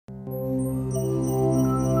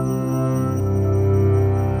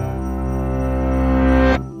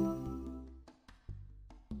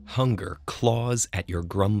Hunger claws at your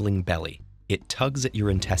grumbling belly. It tugs at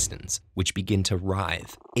your intestines, which begin to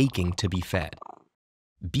writhe, aching to be fed.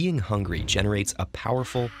 Being hungry generates a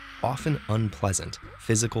powerful, often unpleasant,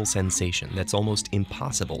 physical sensation that's almost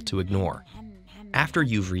impossible to ignore. After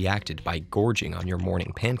you've reacted by gorging on your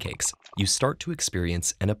morning pancakes, you start to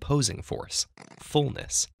experience an opposing force,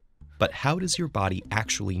 fullness. But how does your body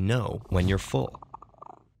actually know when you're full?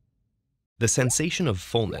 The sensation of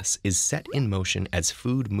fullness is set in motion as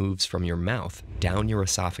food moves from your mouth down your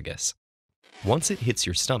esophagus. Once it hits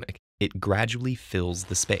your stomach, it gradually fills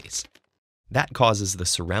the space. That causes the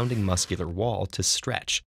surrounding muscular wall to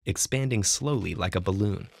stretch, expanding slowly like a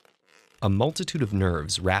balloon. A multitude of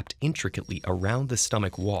nerves wrapped intricately around the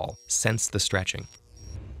stomach wall sense the stretching.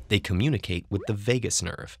 They communicate with the vagus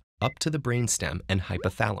nerve, up to the brainstem and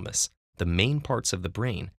hypothalamus, the main parts of the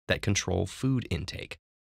brain that control food intake.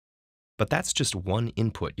 But that's just one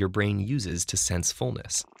input your brain uses to sense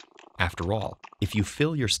fullness. After all, if you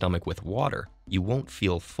fill your stomach with water, you won't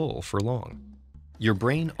feel full for long. Your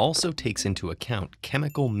brain also takes into account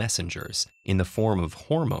chemical messengers in the form of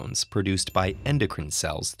hormones produced by endocrine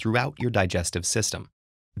cells throughout your digestive system.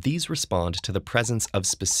 These respond to the presence of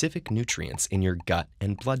specific nutrients in your gut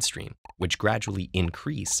and bloodstream, which gradually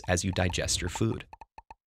increase as you digest your food.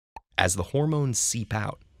 As the hormones seep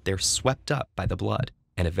out, they're swept up by the blood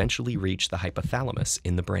and eventually reach the hypothalamus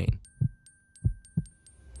in the brain.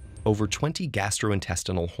 Over 20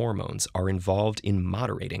 gastrointestinal hormones are involved in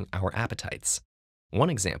moderating our appetites. One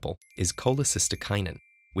example is cholecystokinin,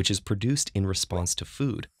 which is produced in response to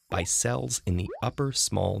food by cells in the upper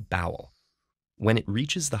small bowel. When it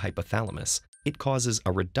reaches the hypothalamus, it causes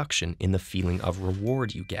a reduction in the feeling of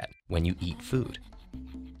reward you get when you eat food.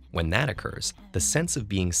 When that occurs, the sense of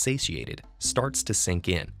being satiated starts to sink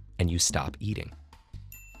in, and you stop eating.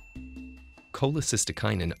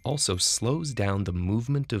 Cholecystokinin also slows down the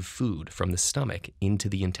movement of food from the stomach into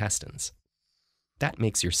the intestines. That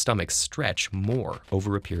makes your stomach stretch more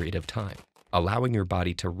over a period of time, allowing your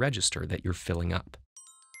body to register that you're filling up.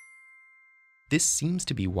 This seems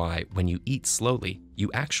to be why, when you eat slowly,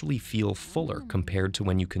 you actually feel fuller compared to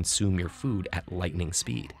when you consume your food at lightning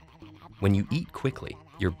speed. When you eat quickly,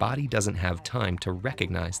 your body doesn't have time to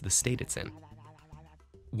recognize the state it's in.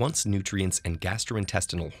 Once nutrients and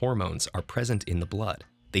gastrointestinal hormones are present in the blood,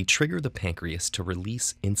 they trigger the pancreas to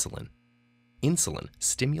release insulin. Insulin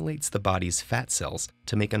stimulates the body's fat cells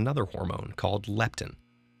to make another hormone called leptin.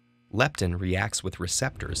 Leptin reacts with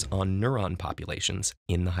receptors on neuron populations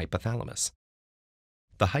in the hypothalamus.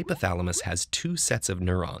 The hypothalamus has two sets of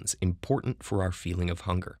neurons important for our feeling of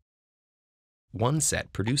hunger. One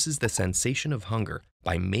set produces the sensation of hunger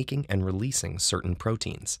by making and releasing certain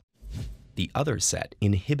proteins. The other set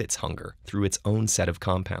inhibits hunger through its own set of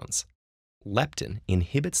compounds. Leptin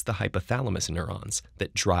inhibits the hypothalamus neurons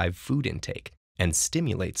that drive food intake and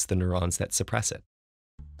stimulates the neurons that suppress it.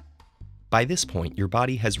 By this point, your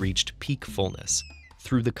body has reached peak fullness.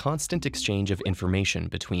 Through the constant exchange of information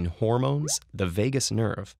between hormones, the vagus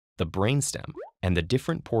nerve, the brainstem, and the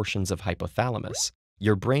different portions of hypothalamus,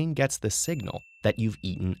 your brain gets the signal that you've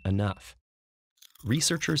eaten enough.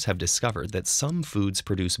 Researchers have discovered that some foods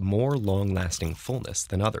produce more long-lasting fullness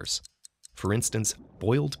than others. For instance,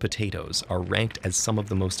 boiled potatoes are ranked as some of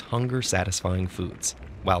the most hunger-satisfying foods,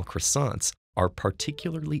 while croissants are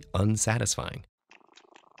particularly unsatisfying.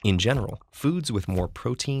 In general, foods with more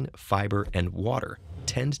protein, fiber, and water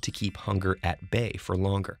tend to keep hunger at bay for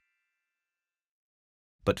longer.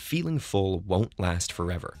 But feeling full won't last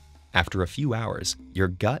forever. After a few hours, your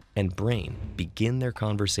gut and brain begin their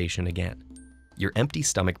conversation again. Your empty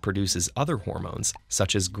stomach produces other hormones,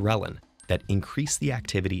 such as ghrelin, that increase the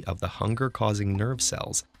activity of the hunger-causing nerve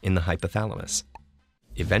cells in the hypothalamus.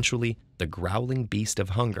 Eventually, the growling beast of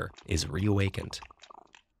hunger is reawakened.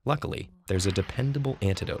 Luckily, there's a dependable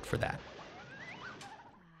antidote for that.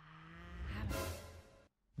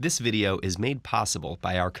 This video is made possible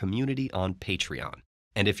by our community on Patreon.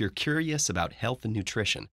 And if you're curious about health and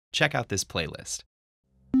nutrition, check out this playlist.